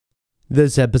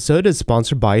This episode is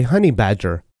sponsored by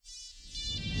Honeybadger.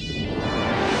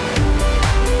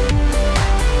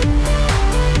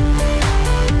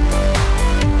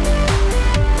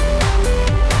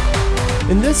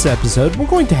 In this episode, we're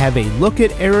going to have a look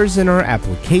at errors in our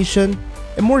application,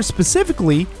 and more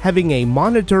specifically, having a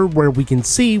monitor where we can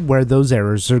see where those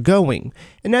errors are going.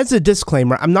 And as a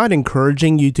disclaimer, I'm not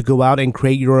encouraging you to go out and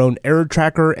create your own error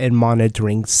tracker and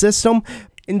monitoring system.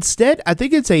 Instead, I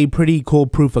think it's a pretty cool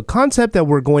proof of concept that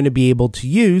we're going to be able to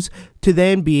use to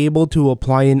then be able to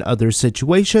apply in other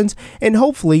situations, and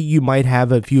hopefully you might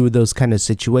have a few of those kind of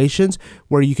situations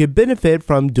where you could benefit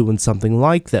from doing something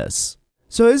like this.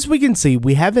 So as we can see,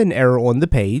 we have an error on the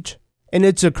page, and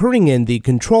it's occurring in the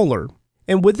controller.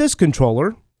 And with this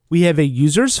controller, we have a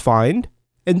user's find,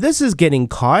 and this is getting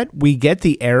caught. We get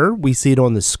the error, we see it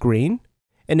on the screen.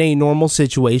 In a normal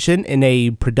situation, in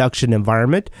a production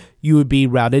environment, you would be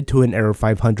routed to an error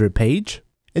 500 page.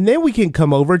 And then we can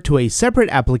come over to a separate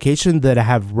application that I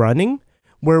have running,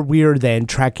 where we are then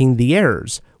tracking the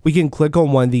errors. We can click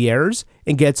on one of the errors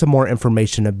and get some more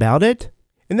information about it.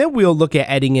 And then we'll look at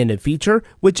adding in a feature,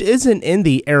 which isn't in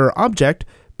the error object,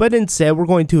 but instead we're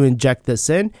going to inject this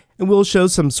in, and we'll show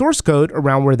some source code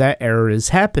around where that error is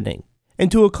happening. And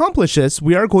to accomplish this,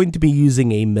 we are going to be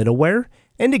using a middleware.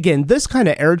 And again, this kind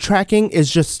of error tracking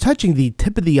is just touching the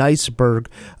tip of the iceberg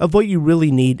of what you really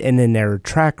need in an error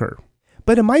tracker.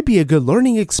 But it might be a good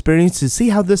learning experience to see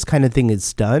how this kind of thing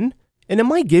is done, and it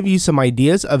might give you some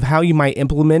ideas of how you might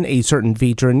implement a certain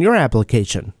feature in your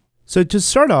application. So to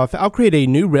start off, I'll create a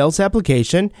new Rails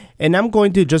application, and I'm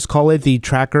going to just call it the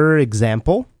tracker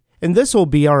example. And this will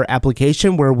be our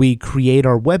application where we create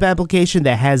our web application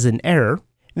that has an error.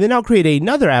 And then I'll create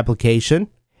another application,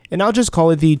 and I'll just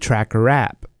call it the tracker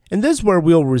app. And this is where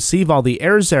we'll receive all the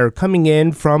errors that are coming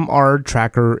in from our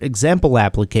tracker example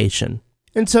application.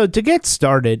 And so to get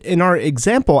started in our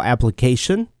example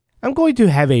application, I'm going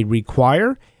to have a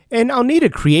require, and I'll need to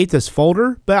create this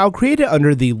folder, but I'll create it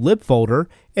under the lib folder,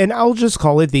 and I'll just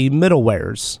call it the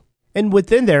middlewares. And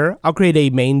within there, I'll create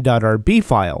a main.rb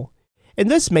file. And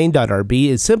this main.rb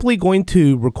is simply going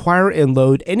to require and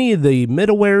load any of the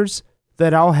middlewares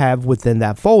that I'll have within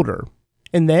that folder.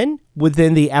 And then,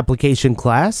 within the application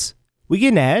class, we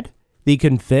can add the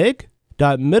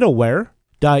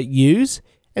config.middleware.use,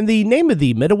 and the name of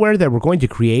the middleware that we're going to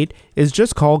create is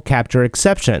just called capture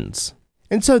exceptions.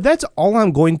 And so that's all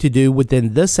I'm going to do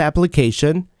within this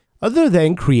application, other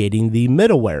than creating the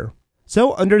middleware.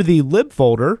 So under the lib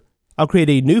folder, I'll create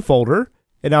a new folder,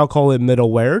 and I'll call it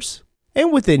middlewares.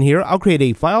 And within here, I'll create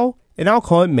a file, and I'll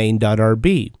call it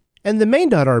main.rb. And the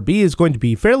main.rb is going to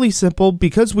be fairly simple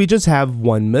because we just have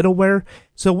one middleware.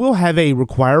 So we'll have a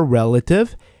require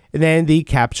relative and then the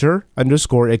capture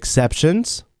underscore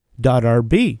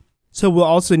exceptions.rb. So we'll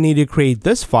also need to create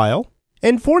this file.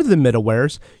 And for the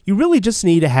middlewares, you really just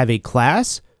need to have a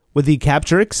class with the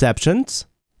capture exceptions.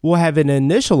 We'll have an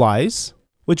initialize,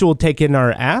 which will take in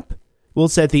our app. We'll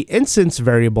set the instance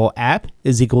variable app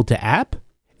is equal to app.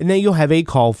 And then you'll have a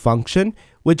call function,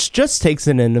 which just takes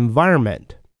in an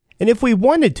environment. And if we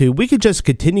wanted to, we could just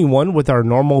continue on with our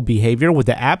normal behavior with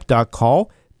the app.call,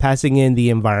 passing in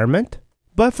the environment.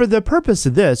 But for the purpose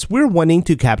of this, we're wanting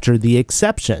to capture the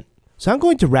exception. So I'm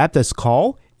going to wrap this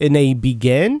call in a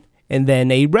begin and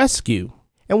then a rescue.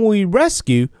 And when we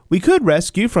rescue, we could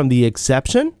rescue from the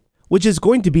exception, which is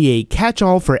going to be a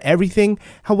catch-all for everything.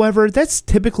 However, that's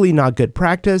typically not good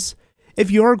practice.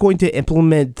 If you are going to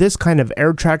implement this kind of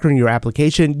error tracker in your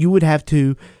application, you would have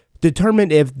to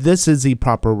determine if this is the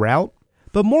proper route,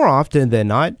 but more often than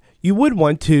not, you would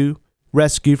want to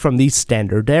rescue from the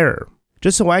standard error.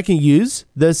 Just so I can use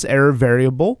this error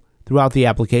variable throughout the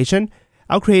application,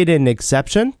 I'll create an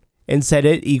exception and set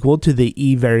it equal to the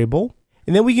e variable,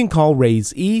 and then we can call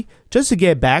raise e just to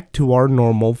get back to our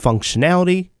normal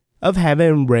functionality of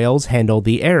having Rails handle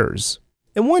the errors.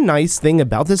 And one nice thing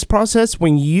about this process,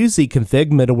 when you use the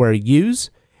config middleware use,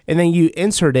 and then you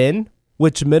insert in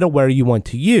which middleware you want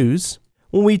to use,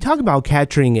 when we talk about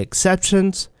capturing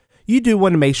exceptions, you do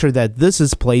want to make sure that this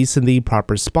is placed in the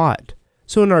proper spot.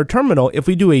 So in our terminal, if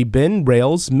we do a bin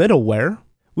Rails middleware,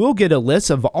 we'll get a list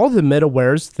of all the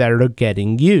middlewares that are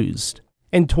getting used.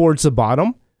 And towards the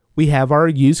bottom, we have our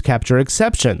use capture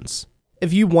exceptions.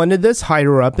 If you wanted this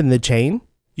higher up in the chain,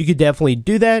 you could definitely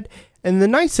do that. And the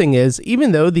nice thing is,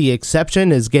 even though the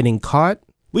exception is getting caught,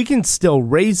 we can still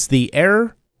raise the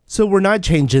error. So we're not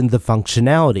changing the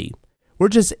functionality. We're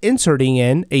just inserting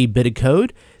in a bit of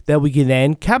code that we can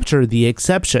then capture the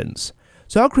exceptions.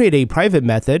 So I'll create a private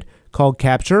method called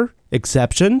capture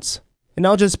exceptions, and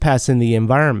I'll just pass in the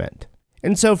environment.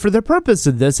 And so for the purpose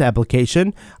of this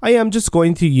application, I am just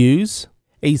going to use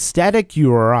a static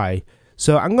URI.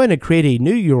 So I'm going to create a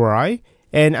new URI,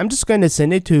 and I'm just going to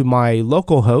send it to my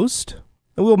local host,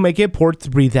 and we'll make it port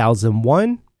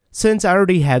 3001, since I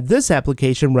already have this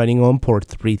application running on port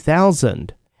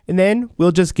 3000. And then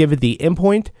we'll just give it the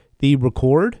endpoint, the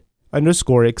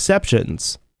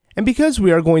record_exceptions. And because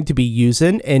we are going to be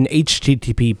using an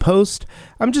HTTP post,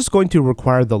 I'm just going to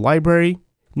require the library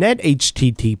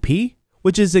NetHTTP,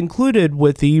 which is included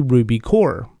with the Ruby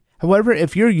core. However,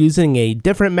 if you're using a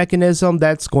different mechanism,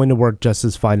 that's going to work just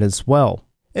as fine as well.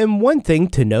 And one thing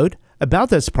to note about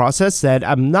this process that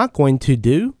I'm not going to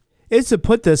do is to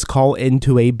put this call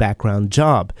into a background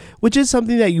job, which is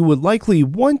something that you would likely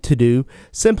want to do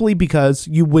simply because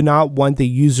you would not want the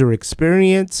user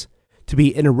experience to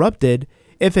be interrupted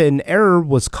if an error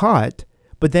was caught,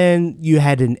 but then you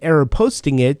had an error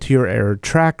posting it to your error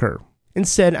tracker.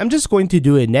 Instead, I'm just going to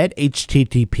do a net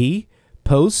HTTP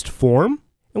post form,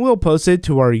 and we'll post it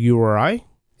to our URI,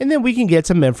 and then we can get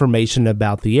some information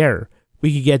about the error.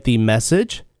 We can get the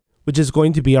message, which is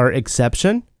going to be our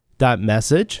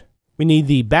exception.message. We need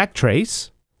the backtrace,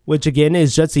 which again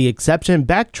is just the exception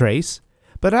backtrace,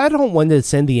 but I don't want to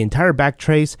send the entire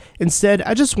backtrace. Instead,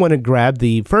 I just want to grab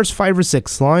the first 5 or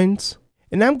 6 lines,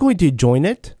 and I'm going to join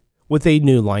it with a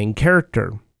new line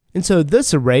character. And so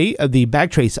this array of the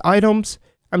backtrace items,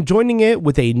 I'm joining it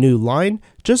with a new line,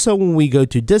 just so when we go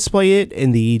to display it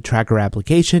in the tracker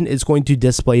application, it's going to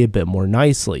display a bit more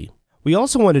nicely. We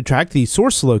also want to track the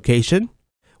source location,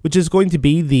 which is going to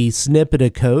be the snippet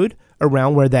of code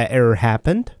around where that error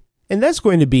happened. And that's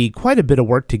going to be quite a bit of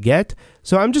work to get,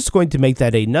 so I'm just going to make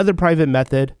that another private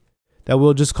method that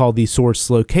we'll just call the source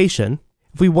location.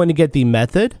 If we want to get the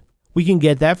method, we can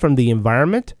get that from the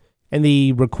environment and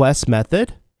the request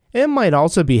method. It might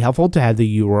also be helpful to have the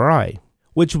URI,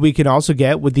 which we can also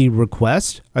get with the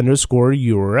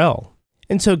request_URL.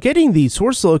 And so getting the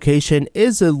source location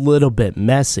is a little bit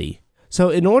messy. So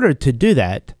in order to do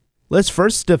that, let's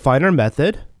first define our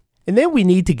method, and then we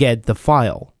need to get the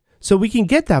file. So we can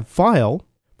get that file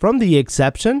from the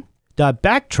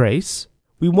exception.backtrace.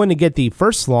 We want to get the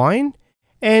first line,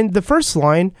 and the first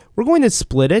line, we're going to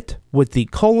split it with the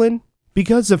colon,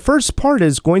 because the first part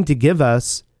is going to give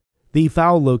us the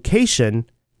file location.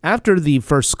 After the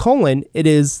first colon, it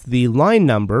is the line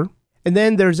number, and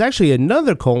then there's actually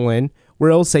another colon where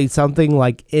it'll say something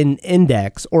like in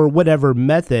index or whatever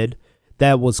method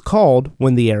that was called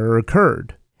when the error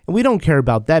occurred. And we don't care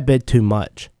about that bit too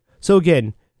much. So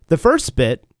again, the first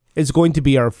bit is going to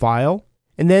be our file,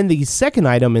 and then the second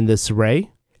item in this array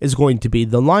is going to be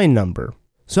the line number.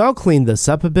 So I'll clean this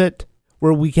up a bit,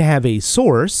 where we can have a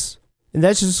source, and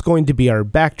that's just going to be our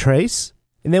backtrace,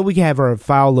 and then we can have our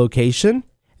file location,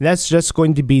 and that's just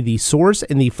going to be the source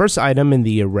and the first item in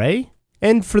the array.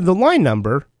 And for the line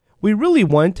number, we really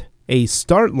want a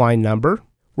start line number,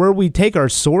 where we take our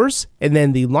source and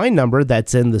then the line number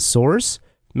that's in the source,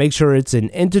 make sure it's an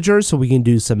integer so we can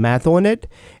do some math on it,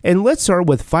 and let's start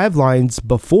with 5 lines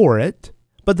before it.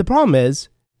 But the problem is,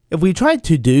 if we try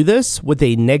to do this with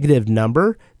a negative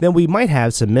number, then we might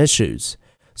have some issues.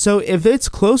 So if it's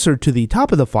closer to the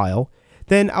top of the file,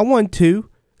 then I want to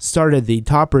start at the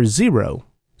top or 0.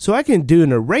 So I can do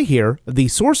an array here of the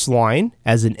source line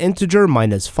as an integer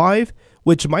 -5,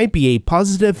 which might be a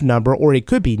positive number or it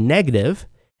could be negative,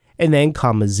 and then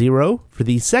comma 0 for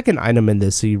the second item in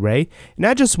this array, and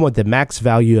I just want the max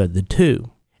value of the 2.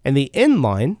 And the end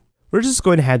line, we're just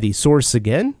going to have the source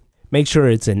again, make sure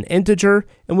it's an integer,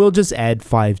 and we'll just add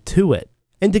 5 to it.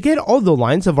 And to get all the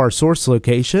lines of our source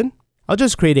location, I'll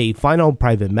just create a final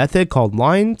private method called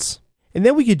lines, and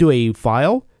then we could do a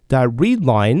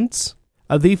file.readLines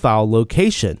of the file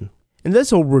location, and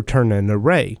this will return an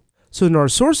array. So in our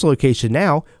source location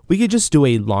now, we could just do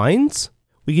a lines,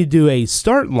 we could do a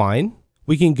start line,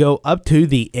 we can go up to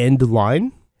the end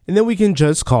line, and then we can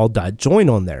just call .join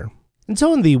on there. And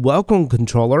so in the welcome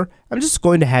controller, I'm just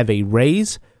going to have a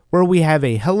raise where we have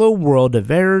a hello world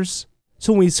of errors.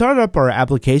 So when we start up our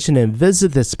application and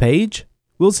visit this page,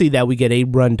 we'll see that we get a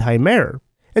runtime error.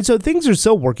 And so things are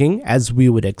still working as we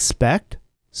would expect.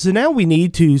 So now we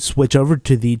need to switch over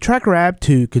to the tracker app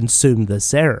to consume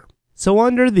this error. So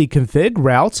under the config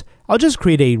routes, I'll just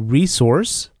create a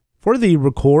resource for the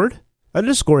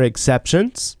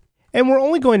record_exceptions, and we're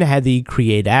only going to have the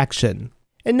create action.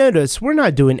 And notice we're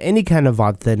not doing any kind of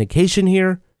authentication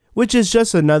here, which is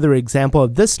just another example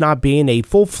of this not being a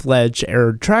full-fledged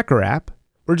error tracker app.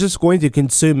 We're just going to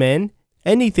consume in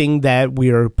anything that we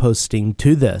are posting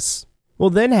to this. We'll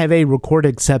then have a record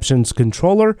exceptions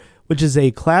controller, which is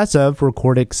a class of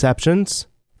record exceptions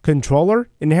controller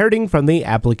inheriting from the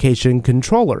application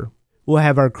controller. We'll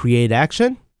have our create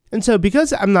action, And so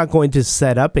because I'm not going to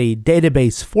set up a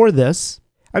database for this,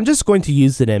 I'm just going to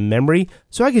use it in memory,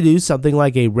 so I could do something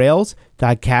like a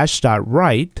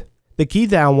rails.cache.write. The key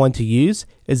that I want to use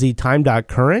is the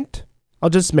time.current. I'll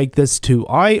just make this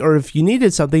 2i, or if you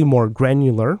needed something more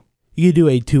granular, you could do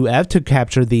a 2f to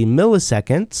capture the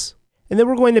milliseconds. And then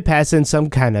we're going to pass in some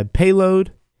kind of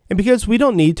payload. And because we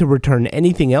don't need to return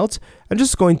anything else, I'm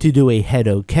just going to do a head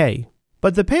OK.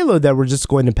 But the payload that we're just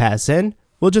going to pass in,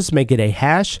 we'll just make it a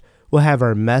hash. We'll have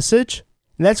our message,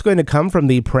 and that's going to come from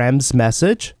the params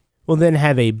message. We'll then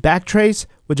have a backtrace,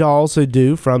 which I'll also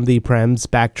do from the params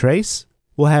backtrace.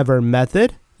 We'll have our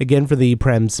method, again for the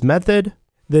params method,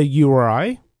 the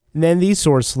URI, and then the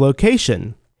source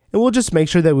location. And we'll just make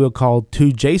sure that we'll call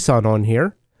toJSON on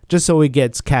here, just so it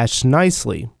gets cached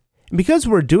nicely. And because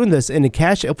we're doing this in a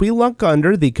cache, if we look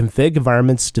under the config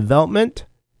environments development,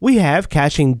 we have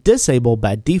caching disabled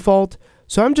by default.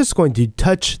 So I'm just going to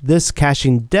touch this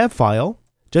caching dev file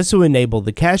just to enable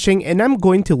the caching, and I'm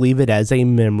going to leave it as a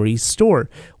memory store,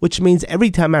 which means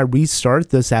every time I restart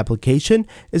this application,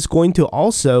 it's going to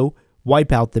also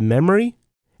wipe out the memory,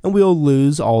 and we'll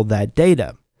lose all that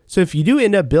data. So if you do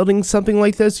end up building something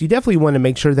like this, you definitely want to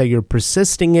make sure that you're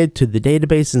persisting it to the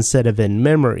database instead of in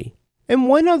memory. And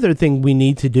one other thing we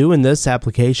need to do in this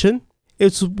application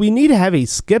is we need to have a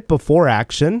skip before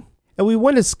action, and we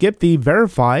want to skip the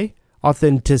verify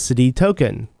authenticity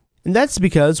token. And that's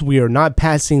because we are not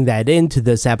passing that into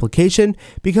this application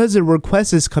because the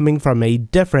request is coming from a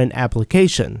different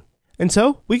application. And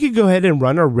so we could go ahead and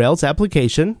run our Rails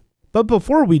application. But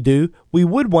before we do, we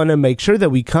would want to make sure that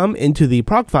we come into the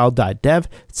procfile.dev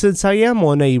since I am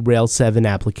on a Rails 7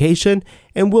 application,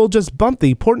 and we'll just bump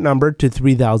the port number to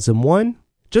 3001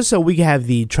 just so we can have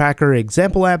the tracker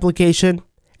example application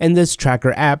and this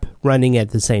tracker app running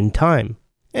at the same time.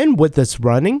 And with this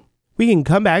running, we can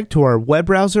come back to our web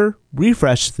browser,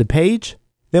 refresh the page,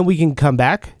 then we can come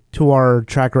back to our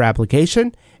tracker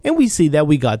application, and we see that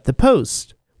we got the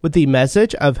post with the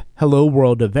message of hello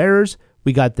world of errors.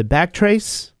 We got the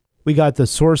backtrace, we got the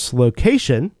source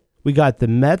location, we got the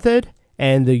method,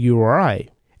 and the URI.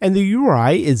 And the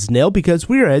URI is nil because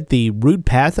we are at the root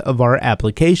path of our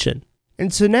application.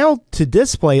 And so now to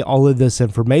display all of this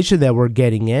information that we're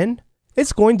getting in,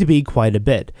 it's going to be quite a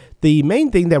bit. The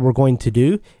main thing that we're going to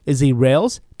do is the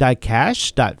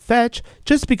rails.cache.fetch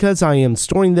just because I am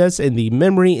storing this in the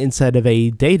memory instead of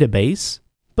a database.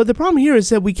 But the problem here is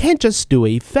that we can't just do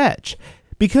a fetch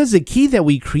because the key that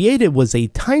we created was a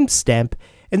timestamp,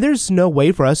 and there's no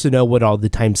way for us to know what all the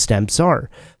timestamps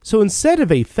are. So instead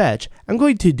of a fetch, I'm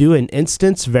going to do an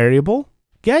instance variable,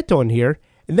 get on here,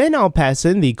 and then I'll pass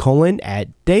in the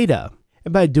 :@data.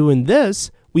 And by doing this,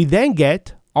 we then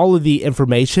get all of the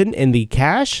information in the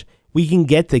cache, we can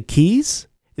get the keys,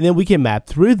 and then we can map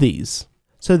through these.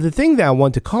 So the thing that I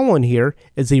want to call on here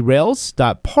is the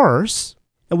rails.parse,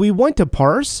 and we want to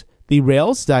parse the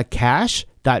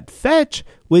rails.cache.fetch,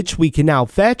 which we can now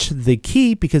fetch the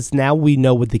key because now we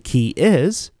know what the key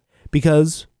is,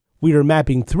 because we are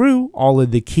mapping through all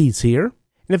of the keys here.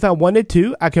 And if I wanted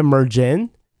to, I can merge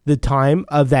in the time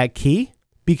of that key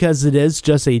because it is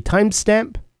just a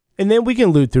timestamp. And then we can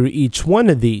loop through each one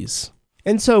of these.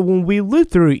 And so when we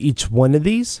loop through each one of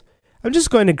these, I'm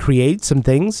just going to create some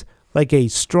things like a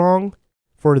strong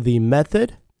for the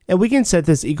method. And we can set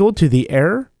this equal to the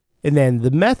error and then the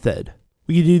method.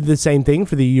 We can do the same thing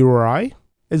for the URI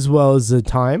as well as the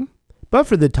time. But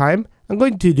for the time, I'm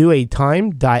going to do a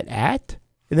time.at,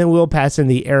 and then we'll pass in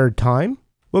the error time.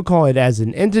 We'll call it as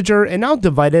an integer, and I'll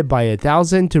divide it by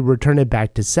 1,000 to return it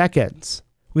back to seconds.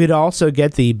 We'd also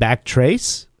get the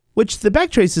backtrace, which the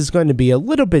backtrace is going to be a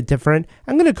little bit different.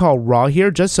 I'm going to call raw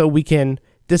here just so we can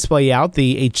display out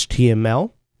the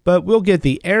HTML. But we'll get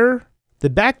the error, the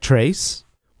backtrace,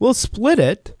 we'll split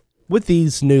it with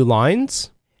these new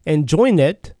lines and join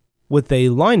it with a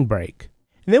line break.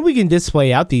 And then we can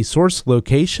display out the source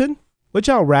location, which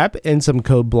I'll wrap in some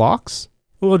code blocks.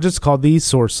 We'll just call the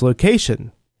source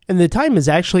location. And the time is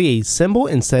actually a symbol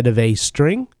instead of a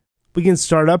string. We can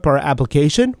start up our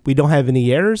application. We don't have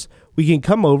any errors. We can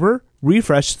come over,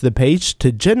 refresh the page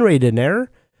to generate an error,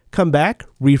 come back,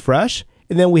 refresh,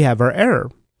 and then we have our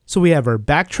error. So we have our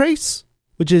backtrace,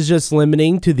 which is just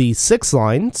limiting to the 6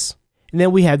 lines. And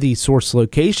then we have the source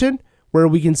location, where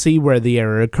we can see where the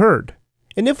error occurred.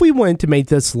 And if we wanted to make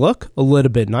this look a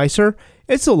little bit nicer,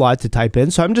 it's a lot to type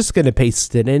in, so I'm just going to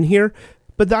paste it in here.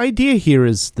 But the idea here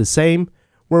is the same,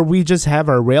 where we just have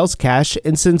our Rails cache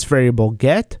instance variable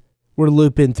get. We're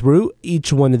looping through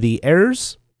each one of the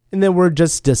errors, and then we're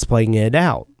just displaying it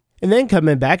out. And then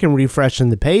coming back and refreshing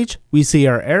the page, we see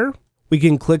our error. We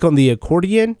can click on the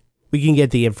accordion, we can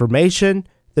get the information,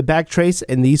 the backtrace,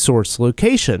 and the source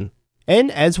location.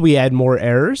 And as we add more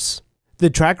errors, the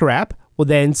tracker app will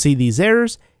then see these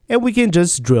errors and we can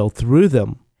just drill through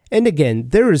them. And again,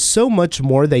 there is so much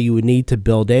more that you would need to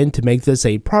build in to make this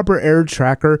a proper error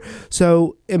tracker,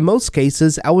 so in most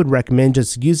cases I would recommend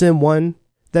just using one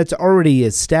that's already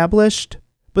established,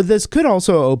 but this could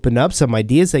also open up some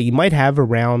ideas that you might have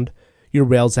around your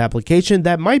Rails application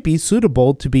that might be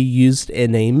suitable to be used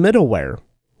in a middleware.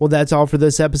 Well, that's all for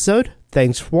this episode.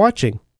 Thanks for watching.